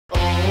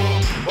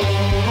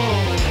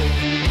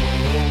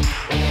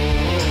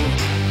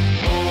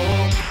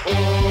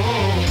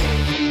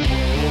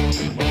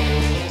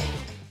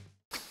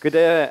Good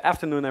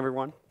afternoon,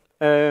 everyone.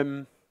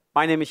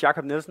 My name is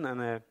Jakob Nielsen,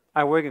 and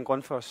I work in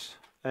Grundfos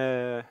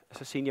as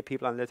a senior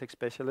people analytics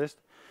specialist.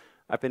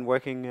 I've been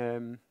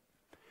working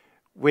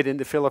within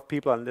the field of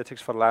people analytics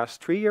for the last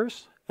 3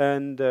 years,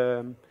 and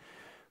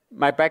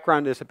my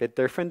background is a bit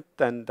different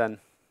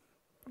than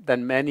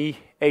many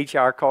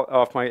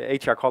of my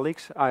HR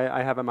colleagues.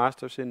 I have a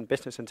master's in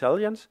business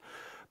intelligence,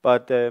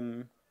 but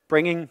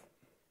bringing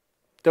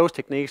those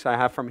techniques I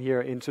have from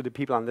here into the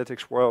people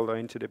analytics world or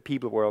into the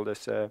people world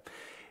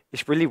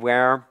is really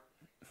where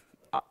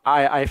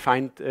I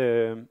find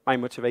my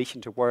motivation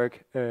to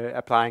work,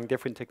 applying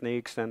different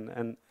techniques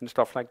and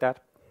stuff like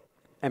that,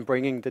 and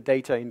bringing the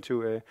data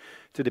into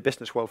to the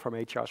business world from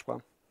HR as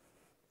well.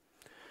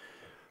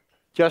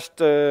 Just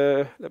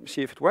let me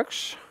see if it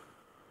works.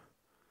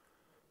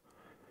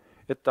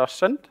 It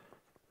doesn't.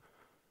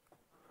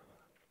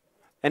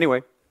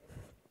 Anyway.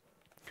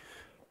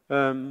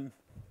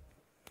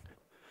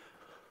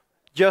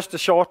 Just a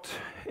short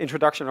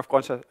introduction of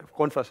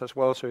Grundfos as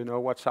well, so you know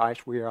what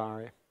size we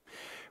are.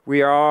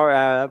 We are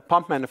a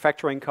pump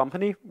manufacturing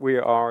company. We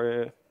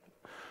are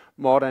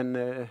more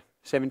than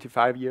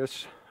 75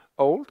 years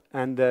old,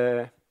 and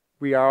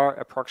we are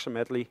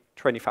approximately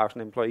 20,000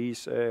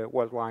 employees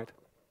worldwide.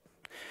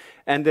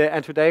 And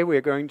today we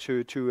are going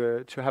to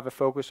have a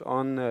focus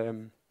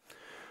on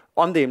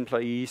the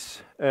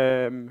employees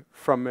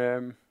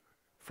from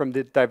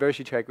the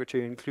diversity, equity,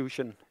 and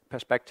inclusion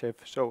perspective.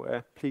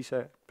 So please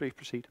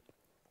proceed.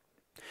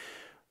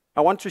 I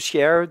want to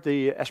share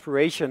the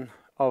aspiration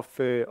of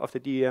the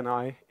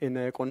DE&I in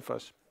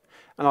Grundfos,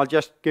 and I'll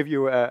just give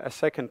you a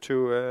second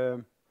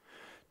to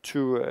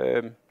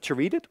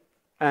read it,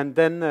 and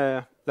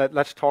then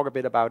let's talk a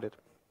bit about it.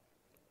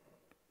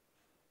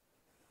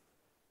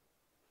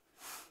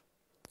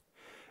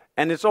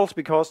 And it's also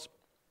because,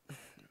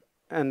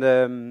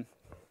 and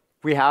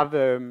we have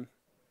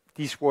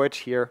these words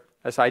here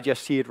as I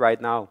just see it right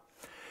now.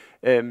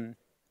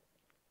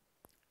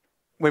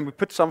 When we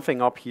put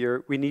something up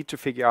here, we need to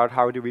figure out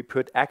how do we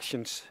put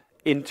actions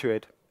into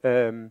it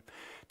to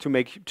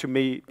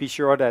be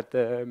sure that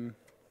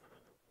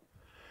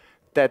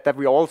that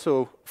we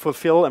also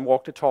fulfill and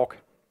walk the talk.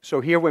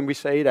 So here, when we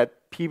say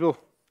that people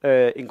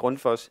in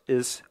Grundfos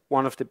is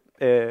one of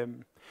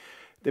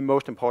the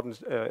most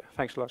important,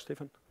 thanks a lot,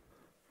 Stefan,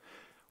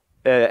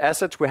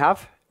 assets we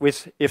have,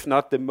 which if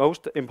not the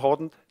most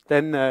important,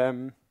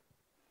 then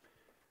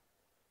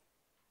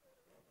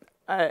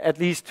at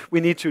least we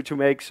need to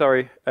make.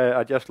 Sorry,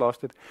 I just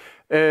lost it.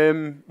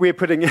 We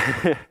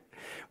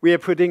are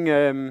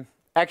putting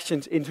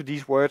actions into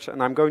these words,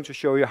 and I'm going to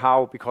show you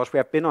how, because we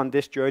have been on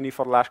this journey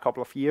for the last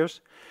couple of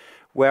years,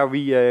 where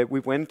we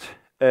went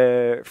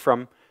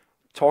from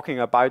talking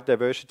about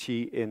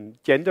diversity in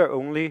gender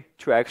only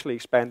to actually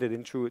expand it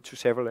into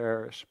several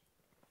areas.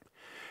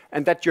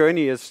 And that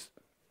journey is,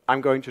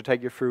 I'm going to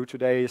take you through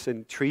today, is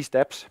in 3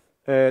 steps.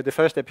 The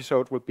first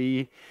episode will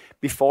be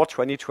before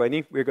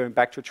 2020. We're going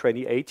back to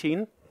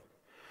 2018.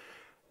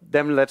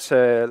 Then let's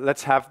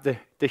have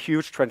the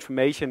huge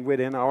transformation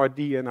within our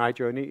DE&I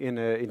journey in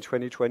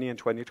 2020 and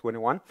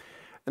 2021.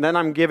 And then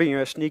I'm giving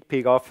you a sneak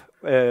peek of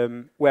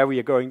where we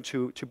are going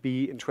to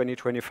be in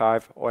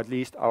 2025, or at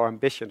least our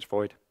ambitions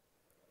for it.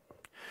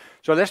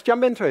 So let's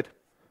jump into it.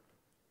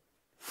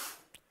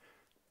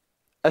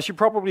 As you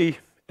probably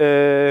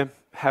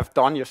have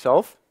done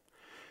yourself,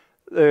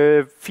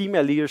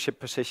 female leadership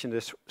position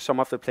is some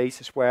of the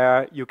places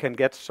where you can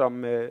get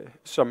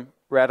some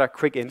rather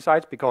quick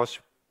insights, because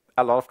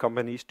a lot of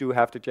companies do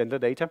have the gender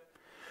data.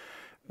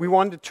 We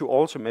wanted to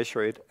also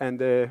measure it,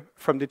 and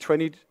from the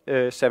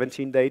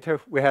 2017 data,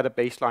 we had a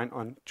baseline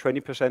on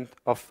 20%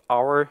 of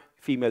our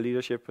female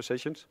leadership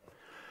positions.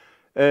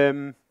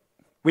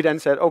 We then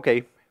said,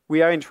 okay,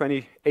 we are in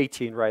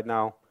 2018 right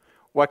now.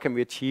 What can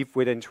we achieve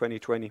within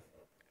 2020?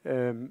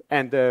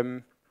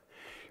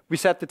 We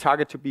set the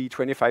target to be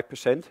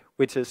 25%,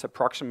 which is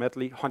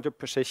approximately 100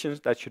 positions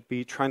that should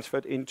be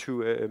transferred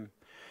into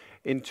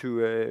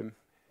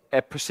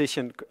a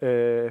position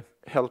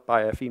held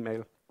by a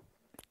female.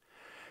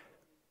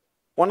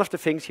 One of the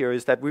things here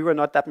is that we were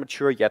not that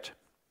mature yet.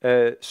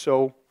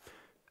 So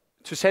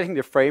to setting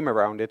the frame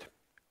around it,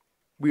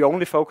 we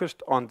only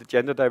focused on the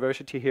gender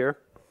diversity here.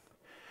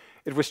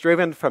 It was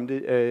driven from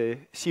the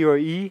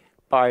COE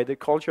by the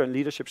culture and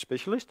leadership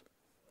specialist.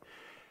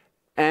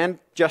 And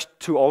just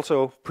to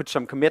also put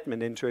some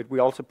commitment into it, we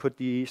also put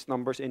these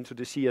numbers into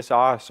the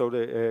CSR, so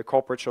the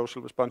Corporate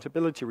Social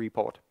Responsibility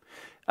Report,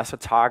 as a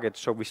target.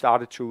 So we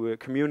started to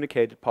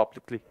communicate it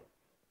publicly.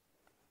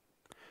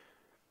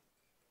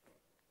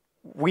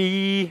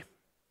 We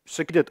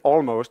succeeded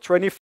almost.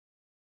 24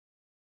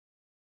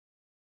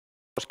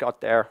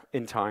 got there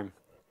in time.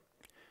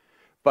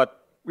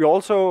 But we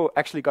also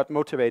actually got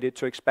motivated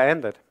to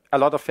expand it. A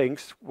lot of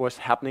things was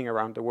happening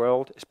around the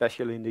world,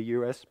 especially in the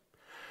US.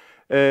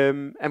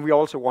 And we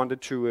also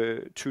wanted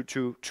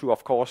to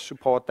of course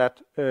support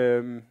that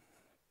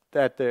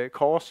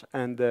cause,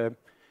 and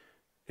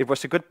it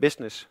was a good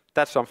business.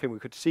 That's something we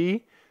could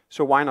see.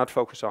 So why not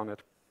focus on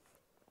it?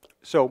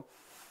 So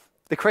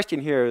the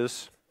question here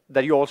is,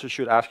 that you also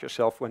should ask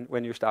yourself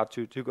when you start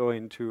to go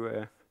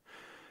into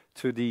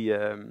to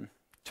the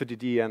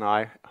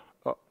DE&I.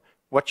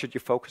 What should you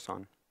focus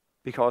on?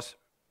 Because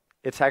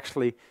it's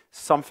actually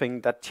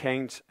something that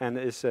changed and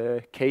is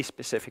case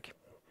specific.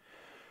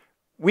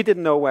 We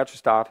didn't know where to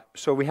start,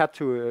 so we had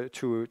to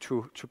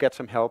get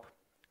some help.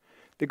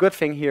 The good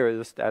thing here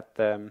is that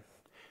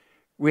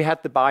we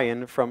had the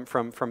buy-in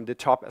from the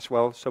top as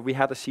well. So we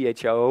had a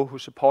CHRO who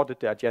supported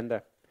the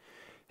agenda.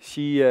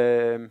 She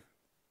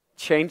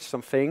changed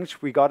some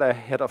things. We got a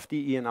head of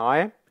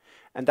DE&I,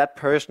 and that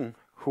person,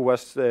 who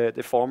was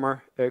the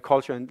former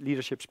culture and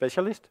leadership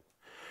specialist,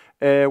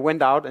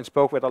 went out and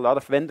spoke with a lot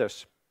of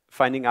vendors,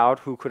 finding out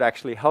who could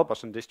actually help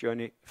us on this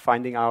journey,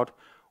 finding out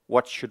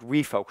what should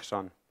we focus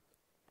on.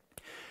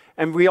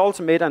 And we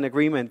also made an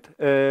agreement,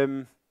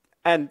 and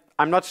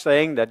I'm not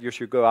saying that you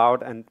should go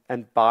out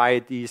and buy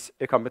these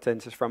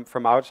competences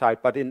from outside,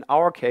 but in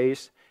our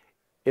case,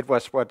 it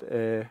was what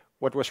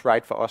was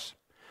right for us.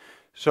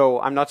 So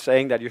I'm not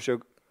saying that you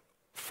should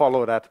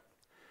follow that.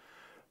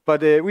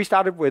 But we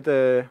started with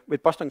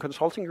Boston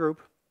Consulting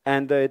Group,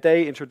 and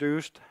they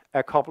introduced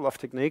a couple of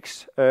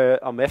techniques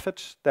or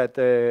methods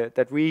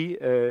that we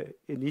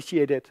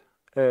initiated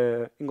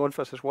in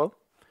Grundfos as well.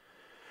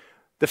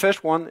 The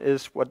first one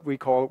is what we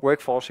call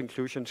Workforce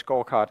Inclusion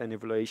Scorecard and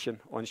Evaluation,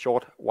 or in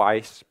short,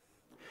 WISE.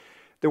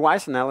 The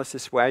WISE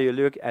analysis, where you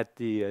look at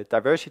the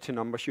diversity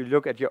numbers, you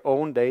look at your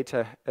own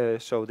data,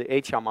 so the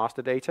HR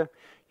master data,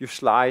 you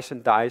slice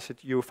and dice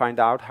it, you find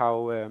out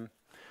how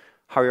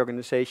your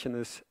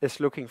organization is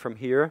looking from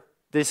here.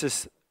 This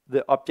is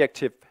the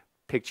objective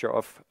picture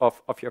of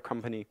your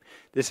company.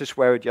 This is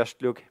where you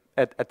just look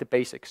at the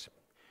basics.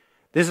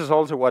 This is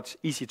also what's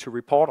easy to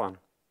report on.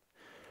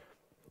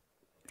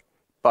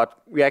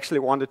 But we actually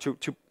wanted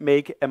to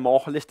make a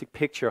more holistic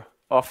picture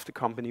of the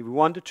company. We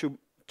wanted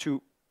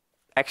to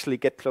actually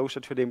get closer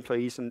to the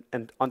employees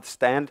and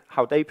understand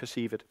how they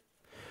perceive it.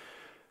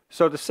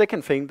 So the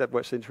second thing that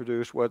was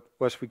introduced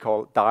was we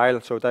call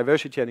DIAL, so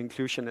Diversity and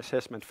Inclusion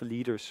Assessment for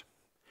Leaders.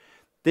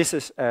 This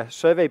is a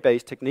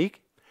survey-based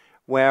technique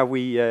where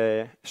we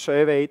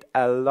surveyed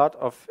a lot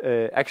of,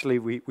 actually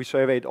we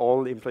surveyed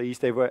all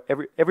employees.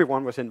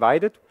 Everyone was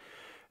invited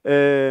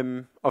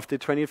of the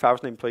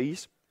 20,000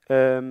 employees.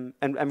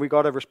 And we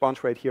got a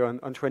response rate here on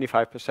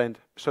 25%.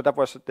 So that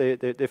was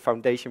the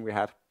foundation we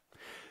had.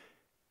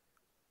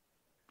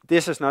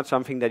 This is not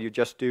something that you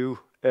just do.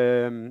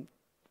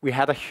 We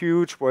had a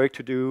huge work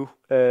to do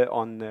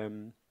on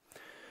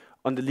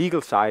the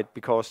legal side,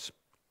 because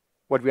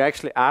what we're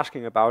actually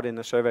asking about in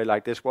a survey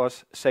like this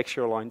was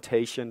sexual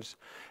orientations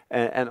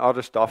and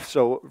other stuff.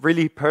 So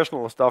really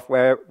personal stuff,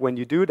 where when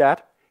you do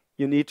that,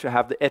 you need to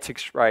have the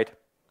ethics right.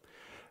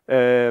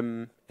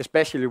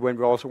 Especially when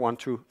we also want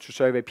to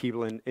survey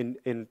people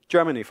in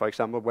Germany, for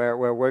example,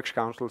 where works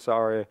councils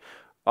are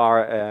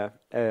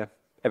a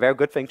very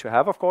good thing to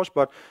have, of course,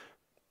 but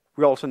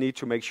we also need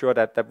to make sure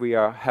that we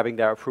are having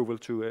their approval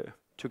to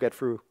get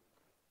through.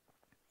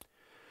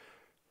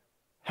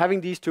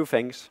 Having these two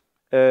things,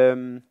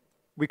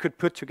 we could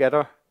put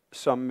together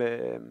some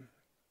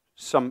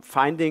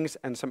findings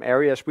and some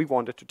areas we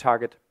wanted to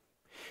target.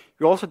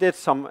 We also did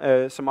some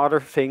other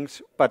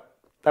things, but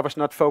that was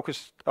not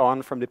focused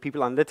on from the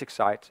people analytics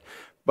side.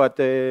 But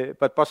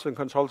Boston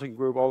Consulting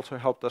Group also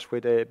helped us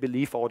with a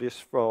belief audits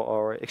for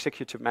our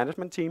executive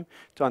management team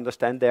to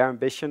understand their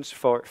ambitions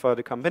for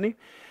the company.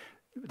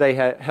 They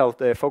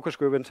held focus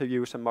group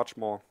interviews and much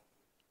more.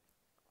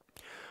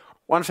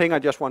 One thing I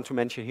just want to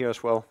mention here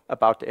as well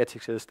about the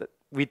ethics is that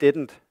we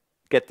didn't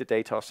get the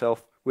data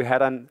ourselves. We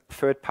had a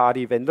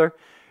third-party vendor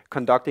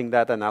conducting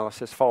that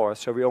analysis for us,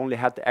 so we only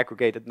had the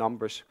aggregated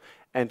numbers.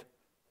 And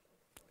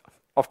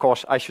of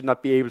course, I should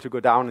not be able to go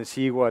down and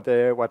see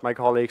what my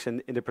colleagues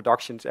in the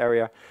productions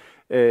area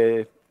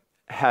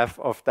have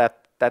of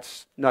that.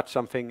 That's not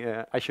something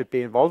I should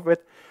be involved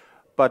with,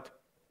 but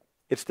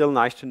it's still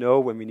nice to know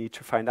when we need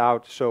to find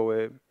out.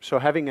 So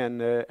having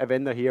a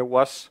vendor here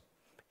was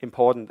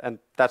important, and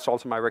that's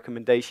also my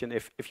recommendation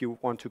if you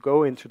want to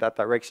go into that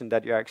direction,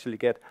 that you actually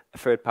get a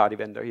third-party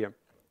vendor here.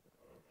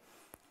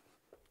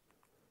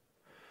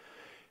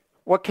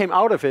 What came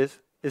out of it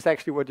is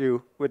actually what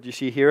you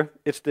see here.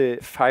 It's the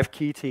 5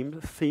 key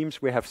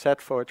themes we have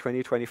set for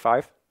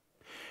 2025.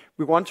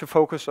 We want to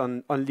focus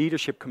on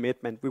leadership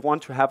commitment. We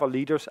want to have our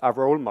leaders, our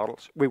role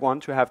models. We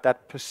want to have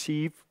that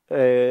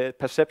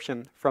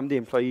perception from the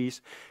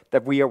employees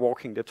that we are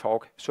walking the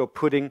talk. So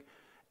putting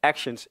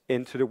actions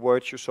into the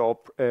words you saw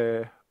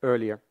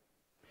earlier.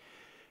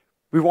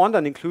 We want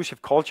an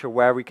inclusive culture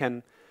where we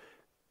can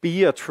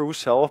be a true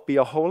self, be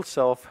a whole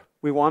self.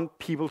 We want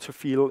people to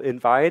feel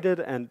invited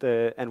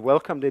and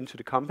welcomed into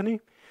the company.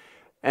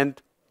 And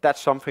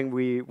that's something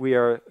we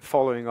are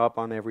following up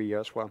on every year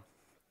as well.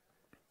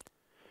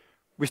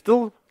 We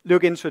still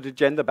look into the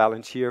gender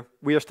balance here.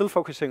 We are still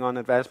focusing on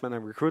advancement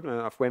and recruitment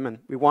of women.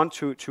 We want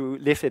to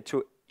lift it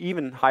to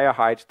even higher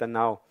heights than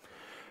now.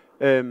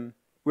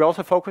 We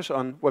also focus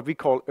on what we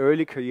call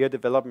early career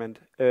development.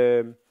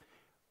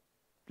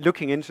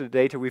 Looking into the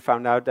data, we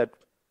found out that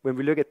when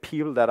we look at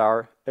people that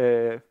are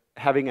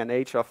having an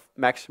age of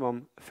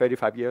maximum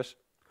 35 years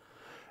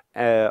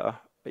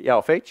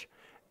of age,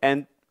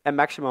 and a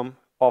maximum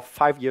of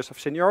 5 years of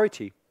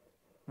seniority.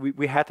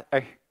 We had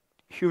a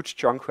huge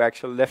chunk who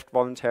actually left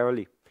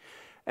voluntarily.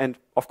 And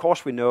of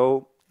course we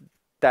know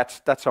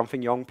that's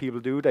something young people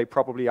do. They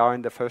probably are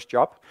in their first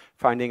job,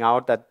 finding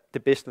out that the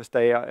business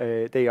they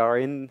are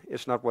in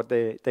is not what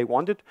they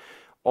wanted,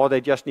 or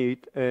they just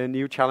need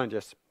new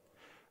challenges.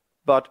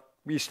 But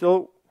we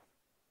still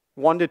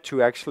wanted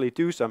to actually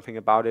do something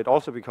about it,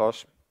 also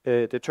because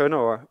the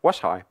turnover was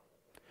high.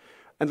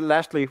 And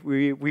lastly,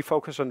 we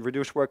focus on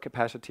reduced work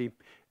capacity.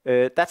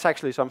 That's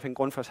actually something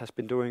Grundfos has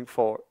been doing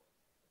for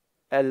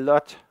a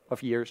lot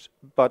of years,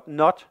 but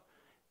not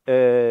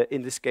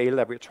in the scale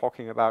that we're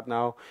talking about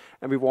now.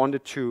 And we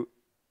wanted to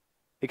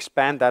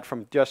expand that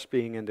from just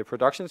being in the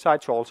production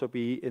side to also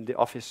be in the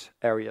office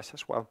areas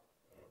as well.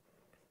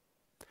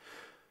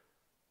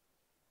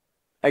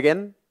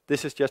 Again,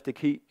 this is just the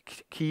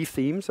key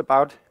themes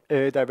about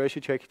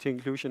diversity, equity,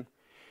 inclusion.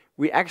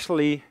 We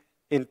actually,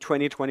 in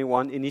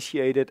 2021,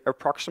 initiated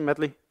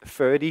approximately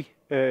 30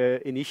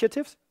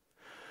 initiatives,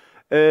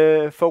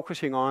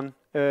 focusing on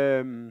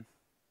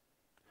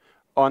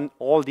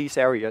all these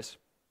areas.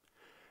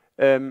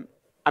 I'm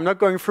not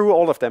going through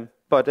all of them,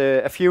 but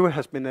a few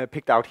has been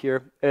picked out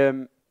here.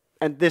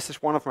 And this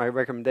is one of my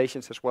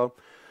recommendations as well.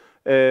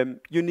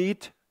 You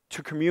need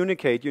to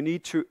communicate, you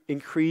need to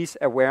increase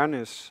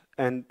awareness.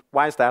 And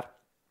why is that?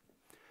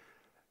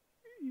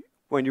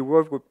 When you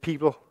work with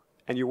people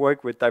and you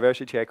work with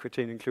diversity,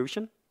 equity, and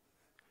inclusion,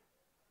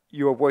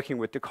 you are working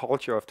with the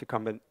culture of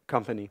the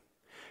company.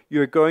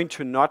 You're going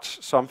to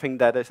notch something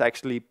that is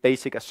actually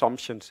basic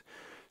assumptions.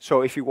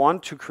 So if you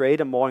want to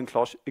create a more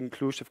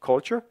inclusive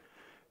culture,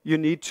 you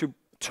need to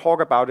talk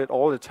about it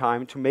all the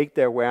time to make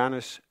the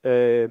awareness.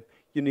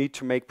 You need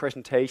to make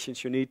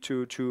presentations, you need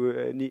to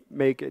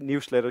make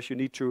newsletters, you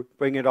need to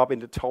bring it up in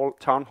the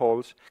town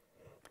halls.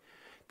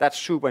 That's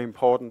super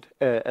important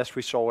as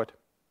we saw it.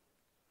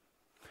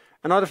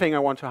 Another thing I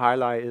want to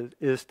highlight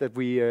is that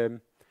we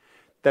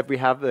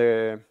have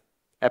a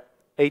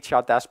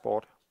HR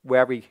dashboard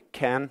where we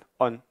can,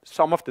 on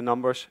some of the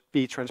numbers,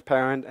 be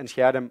transparent and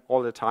share them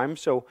all the time.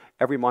 So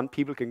every month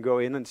people can go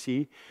in and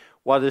see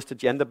what is the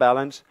gender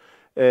balance,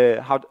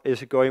 how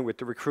is it going with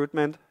the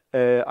recruitment,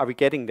 are we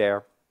getting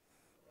there?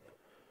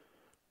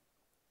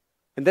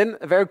 And then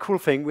a very cool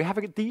thing, we have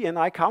a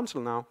DE&I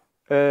Council now.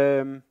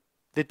 The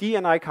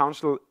DE&I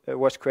Council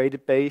was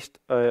created based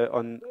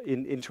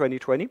in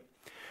 2020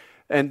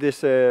 and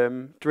is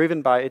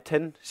driven by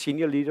 10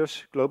 senior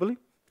leaders globally.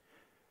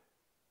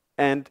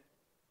 And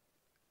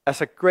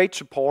as a great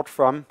support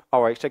from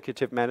our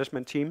executive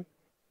management team,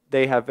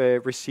 they have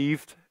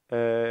received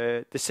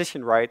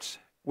decision rights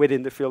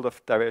within the field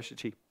of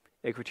diversity,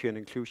 equity, and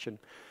inclusion.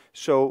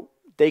 So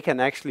they can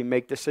actually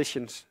make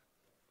decisions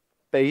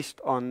based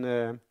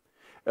on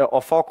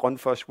or for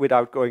Grundfos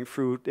without going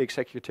through the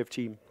executive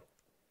team.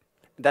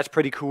 That's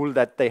pretty cool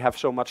that they have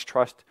so much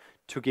trust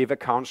to give a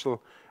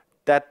council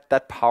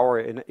that power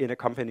in a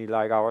company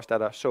like ours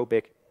that are so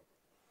big.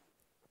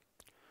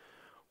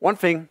 One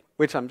thing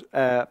which I'm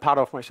part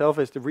of myself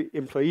is the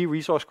employee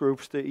resource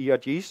groups, the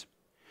ERGs.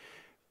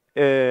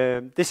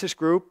 This is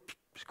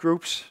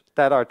groups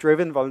that are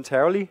driven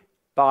voluntarily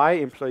by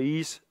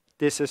employees.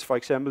 This is, for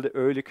example, the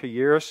early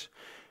careers.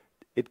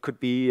 It could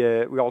be,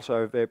 we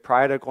also have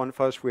Pride at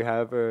Grundfos, we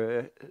have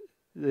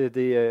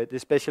the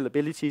special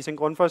abilities in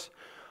Grundfos.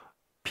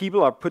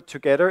 People are put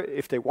together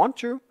if they want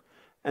to,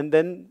 and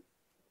then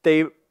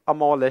they are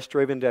more or less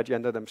driven the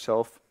agenda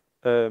themselves.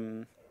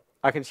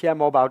 I can share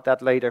more about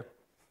that later.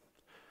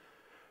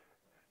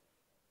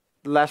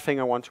 The last thing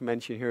I want to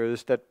mention here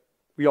is that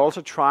we're also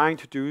trying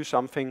to do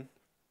something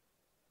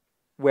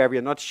where we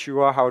are not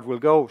sure how it will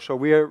go. So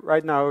we are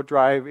right now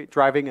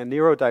driving a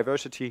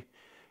neurodiversity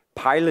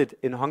pilot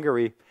in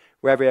Hungary,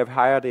 where we have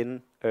hired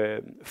in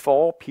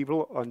 4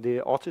 people on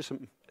the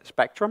autism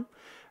spectrum.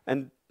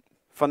 And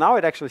for now,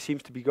 it actually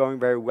seems to be going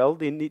very well.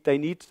 They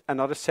need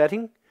another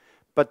setting,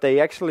 but they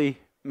actually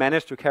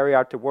managed to carry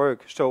out the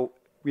work. So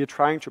we are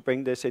trying to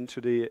bring this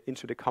into the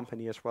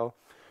company as well.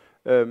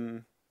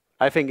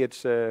 I think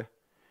it's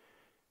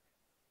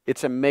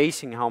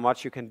amazing how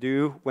much you can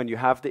do when you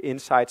have the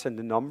insights and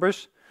the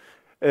numbers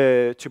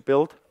to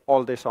build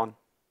all this on.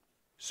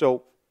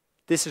 So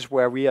this is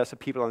where we as a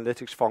people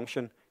analytics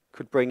function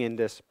could bring in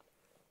this.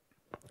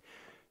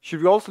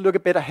 Should we also look a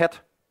bit ahead?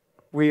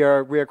 We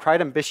are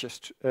quite ambitious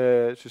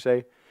to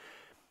say.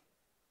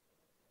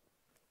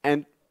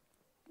 And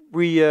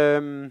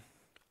I'm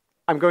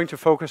going to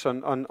focus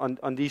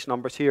on these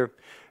numbers here.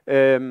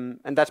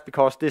 And that's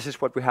because this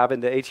is what we have in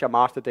the HR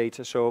master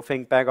data. So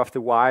think back of the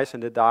Ys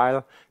and the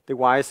dial. The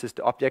Ys is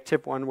the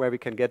objective one where we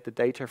can get the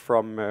data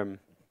from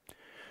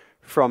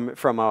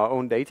our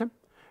own data.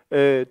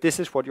 This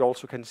is what you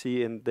also can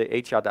see in the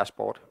HR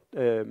dashboard.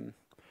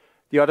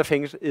 The other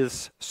thing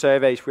is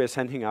surveys we are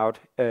sending out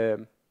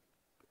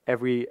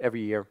every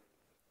year.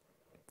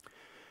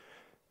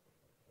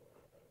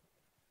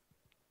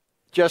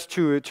 Just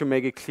to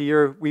make it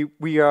clear,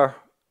 we are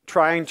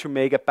trying to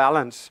make a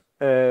balance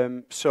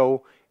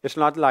So it's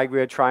not like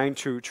we're trying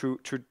to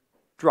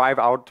drive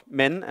out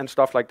men and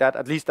stuff like that.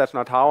 At least that's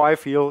not how I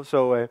feel.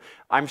 So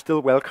I'm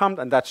still welcomed,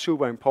 and that's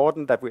super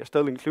important that we're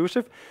still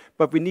inclusive.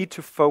 But we need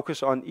to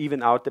focus on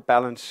even out the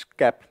balance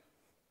gap.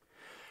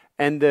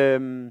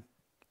 And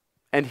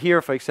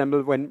here, for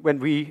example, when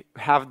we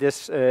have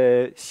this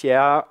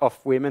share of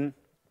women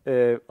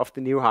of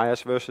the new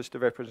hires versus the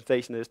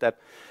representation, is that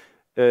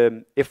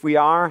if we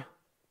are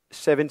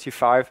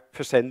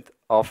 75%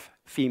 of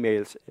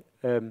females,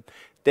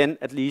 then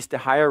at least the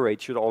hire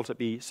rate should also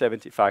be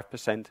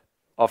 75%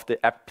 of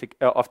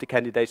the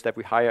candidates that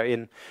we hire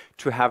in,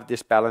 to have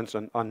this balance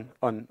on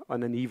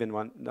an even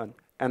one.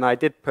 And I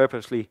did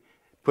purposely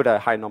put a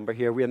high number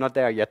here. We are not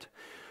there yet,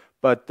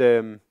 but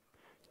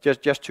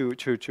just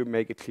to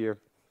make it clear.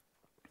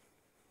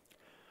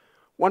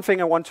 One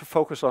thing I want to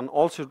focus on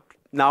also,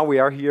 now we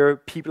are here,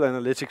 people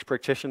analytics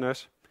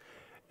practitioners,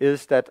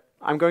 is that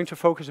I'm going to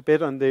focus a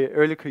bit on the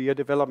early career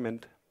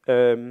development,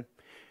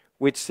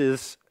 which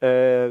is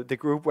the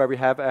group where we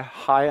have a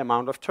high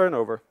amount of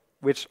turnover,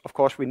 which of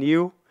course we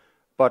knew,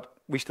 but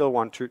we still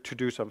want to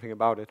do something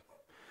about it.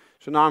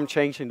 So now I'm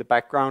changing the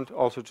background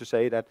also to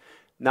say that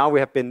now we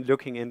have been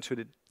looking into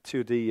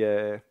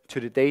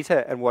the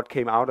data and what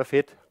came out of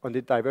it on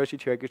the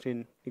diversity, equity,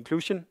 and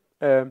inclusion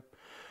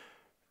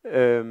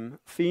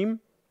theme.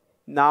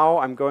 Now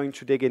I'm going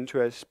to dig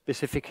into a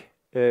specific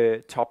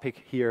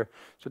topic here.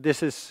 So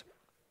this is,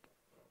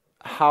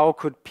 how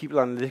could people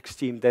analytics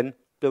team then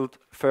build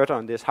further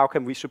on this? How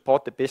can we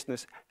support the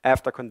business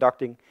after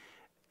conducting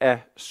a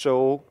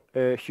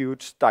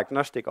huge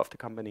diagnostic of the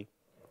company?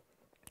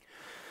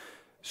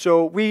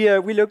 So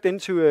we looked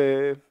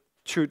into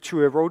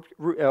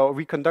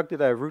we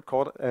conducted a root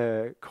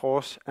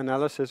cause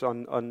analysis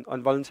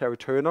on voluntary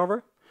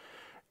turnover,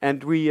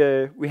 and we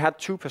had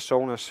two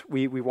personas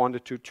we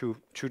wanted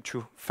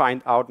to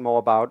find out more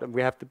about, and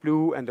we have the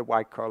blue and the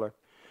white collar.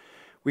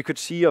 We could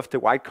see of the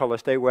white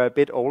collars, they were a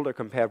bit older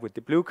compared with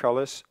the blue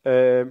collars,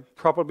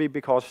 probably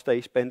because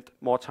they spent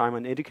more time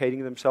on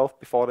educating themselves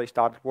before they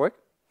started work.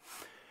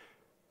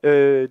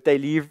 They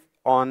leave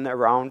on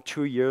around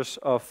 2 years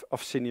of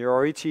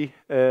seniority,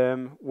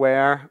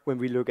 where when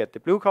we look at the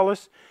blue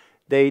collars,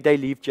 they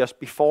leave just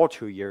before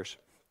 2 years.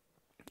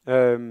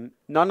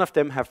 None of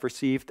them have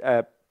received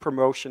a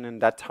promotion in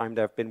that time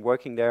they've been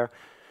working there.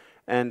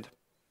 And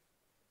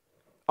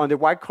on the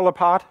white collar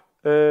part,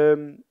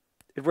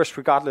 it was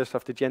regardless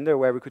of the gender,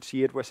 where we could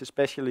see it was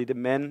especially the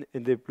men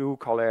in the blue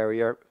collar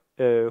area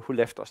who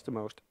left us the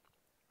most.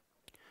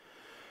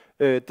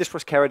 This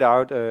was carried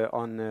out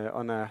on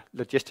a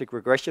logistic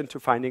regression to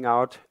finding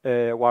out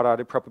what are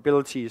the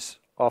probabilities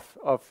of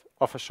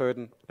a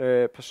certain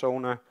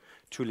persona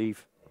to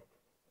leave.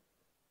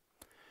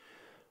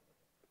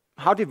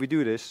 How did we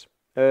do this?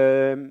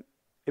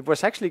 It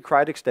was actually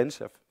quite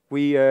extensive.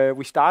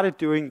 We started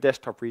doing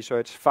desktop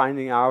research,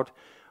 finding out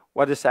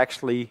what is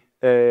actually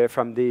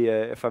from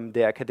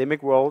the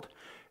academic world,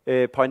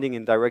 pointing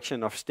in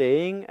direction of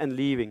staying and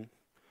leaving.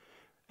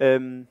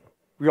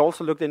 We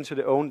also looked into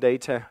the own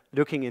data,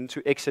 looking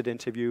into exit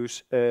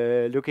interviews,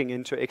 looking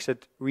into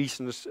exit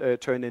reasons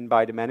turned in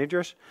by the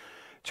managers,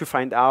 to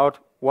find out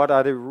what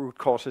are the root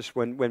causes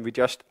when we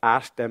just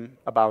asked them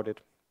about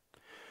it.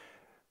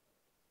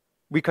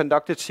 We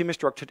conducted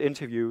semi-structured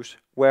interviews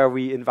where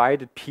we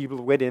invited people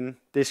within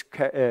this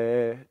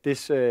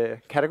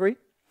category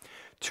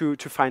to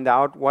find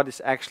out what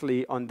is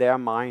actually on their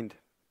mind.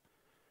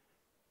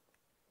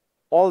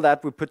 All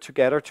that we put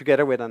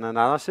together with an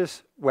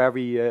analysis where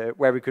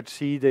we could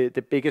see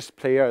the biggest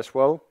player as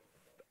well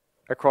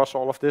across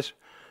all of this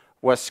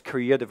was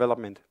career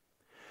development.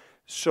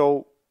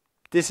 So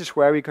this is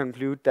where we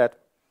conclude that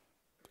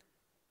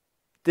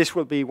this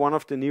will be one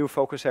of the new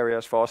focus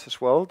areas for us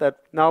as well, that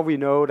now we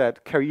know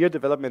that career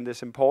development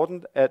is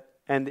important,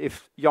 and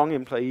if young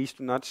employees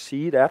do not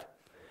see that,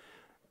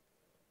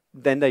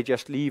 then they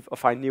just leave or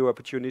find new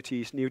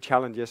opportunities, new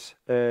challenges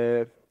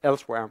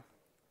elsewhere.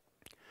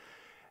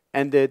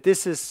 And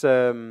this is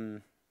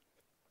a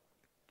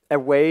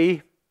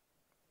way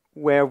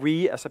where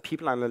we as a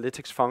people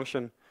analytics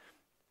function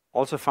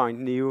also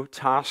find new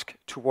tasks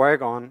to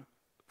work on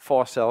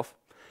for ourselves.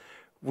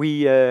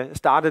 We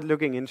started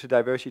looking into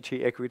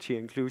diversity, equity,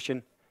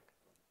 inclusion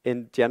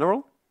in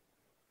general.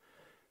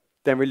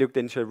 Then we looked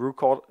into root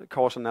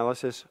cause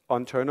analysis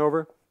on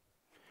turnover.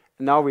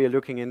 And now we are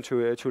looking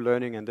into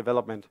learning and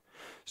development.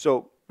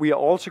 So we are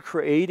also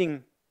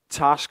creating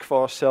tasks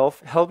for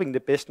ourselves, helping the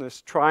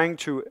business, trying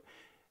to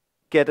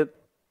get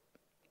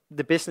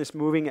the business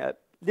moving a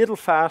little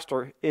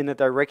faster in a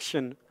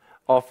direction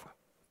of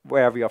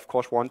where we of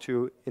course want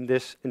to in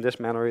this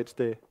manner. It's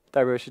the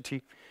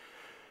diversity.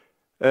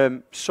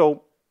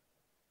 So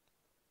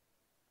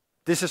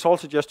this is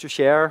also just to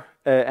share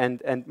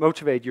and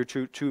motivate you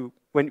to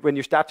when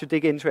you start to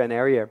dig into an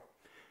area,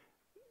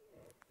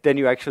 then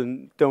you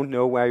actually don't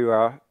know where you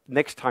are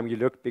next time you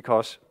look,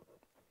 because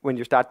when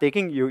you start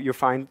digging, you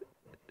find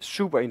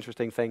super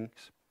interesting things.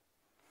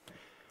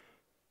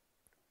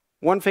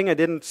 One thing I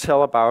didn't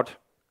tell about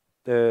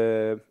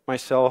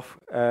myself,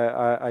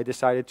 I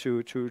decided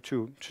to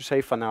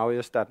say for now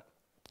is that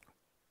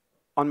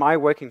on my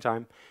working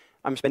time,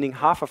 I'm spending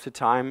half of the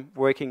time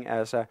working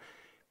as a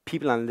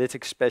people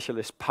analytics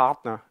specialist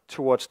partner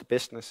towards the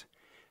business,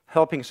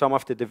 helping some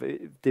of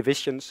the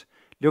divisions,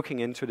 looking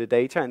into the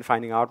data and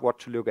finding out what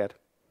to look at.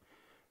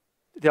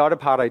 The other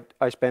part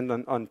I spend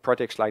on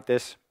projects like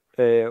this,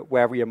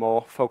 where we are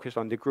more focused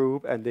on the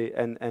group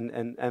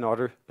and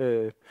other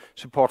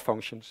support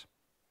functions.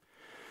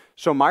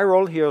 So my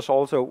role here is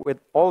also, with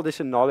all this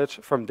knowledge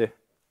from the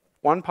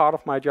one part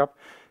of my job,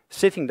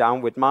 sitting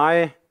down with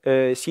my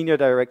senior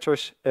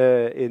directors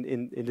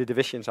in the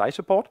divisions I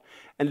support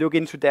and look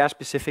into their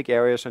specific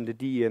areas on the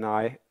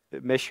DE&I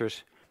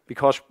measures,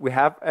 because we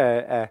have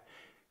a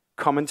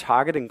common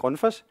target in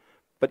Grundfos,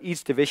 but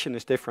each division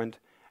is different.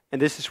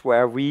 And this is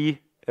where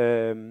we,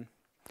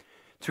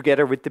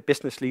 together with the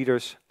business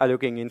leaders, are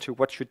looking into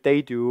what should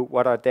they do,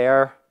 what are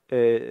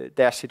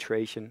their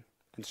situation.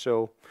 And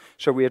so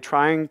we are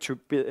trying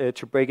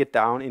to break it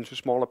down into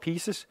smaller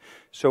pieces.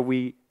 So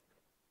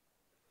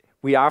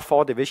we are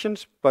 4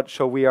 divisions, but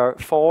so we are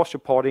 4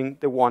 supporting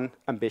the one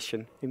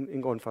ambition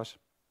in Grundfos.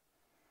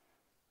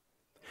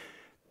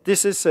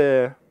 This is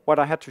what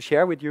I had to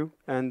share with you,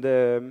 and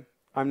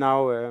I'm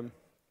now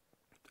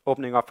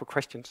opening up for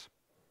questions.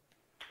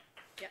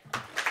 Yeah.